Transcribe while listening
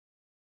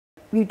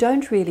You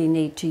don't really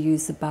need to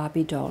use a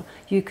Barbie doll.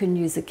 You can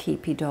use a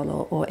Keepy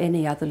doll or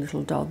any other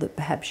little doll that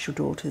perhaps your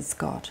daughter's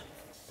got.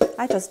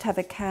 I just have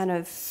a can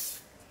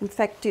of, in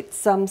fact it's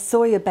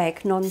Sawyer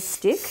Bake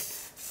non-stick.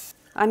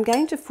 I'm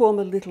going to form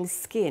a little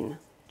skin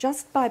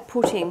just by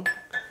putting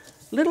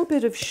a little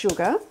bit of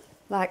sugar,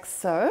 like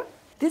so.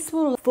 This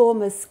will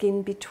form a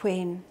skin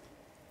between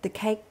the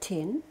cake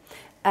tin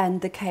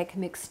and the cake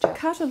mixture.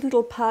 Cut a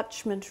little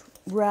parchment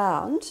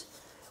round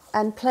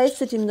and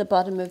place it in the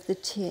bottom of the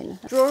tin.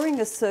 Drawing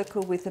a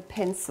circle with a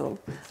pencil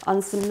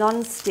on some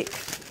non-stick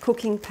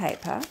cooking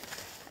paper,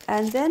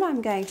 and then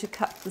I'm going to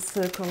cut the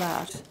circle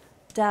out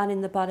down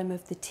in the bottom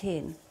of the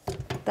tin.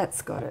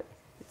 That's got it.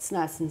 It's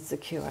nice and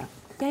secure.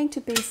 Going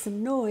to be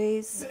some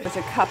noise. With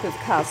a cup of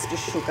caster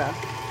sugar.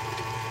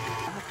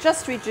 I've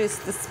just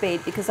reduced the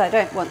speed because I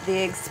don't want the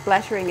eggs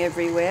splattering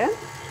everywhere.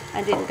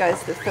 And in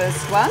goes the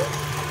first one.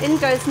 In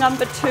goes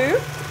number 2,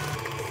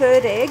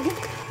 third egg,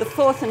 the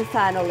fourth and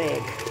final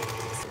egg.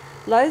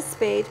 Low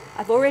speed,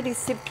 I've already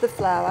sieved the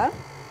flour,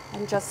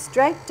 and just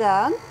straight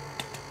down,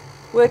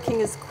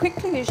 working as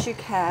quickly as you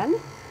can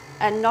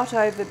and not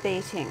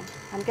overbeating.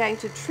 I'm going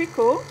to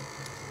trickle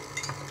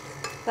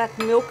that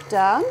milk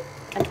down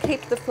and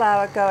keep the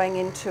flour going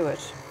into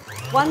it.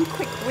 One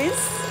quick whiz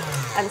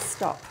and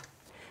stop.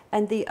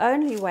 And the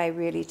only way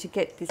really to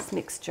get this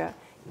mixture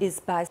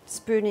is by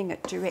spooning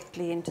it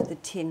directly into the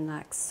tin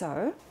like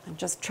so. I'm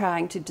just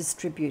trying to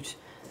distribute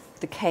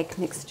the cake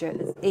mixture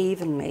as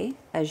evenly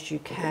as you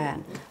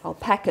can. I'll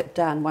pack it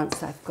down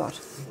once I've got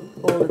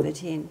all of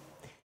it in.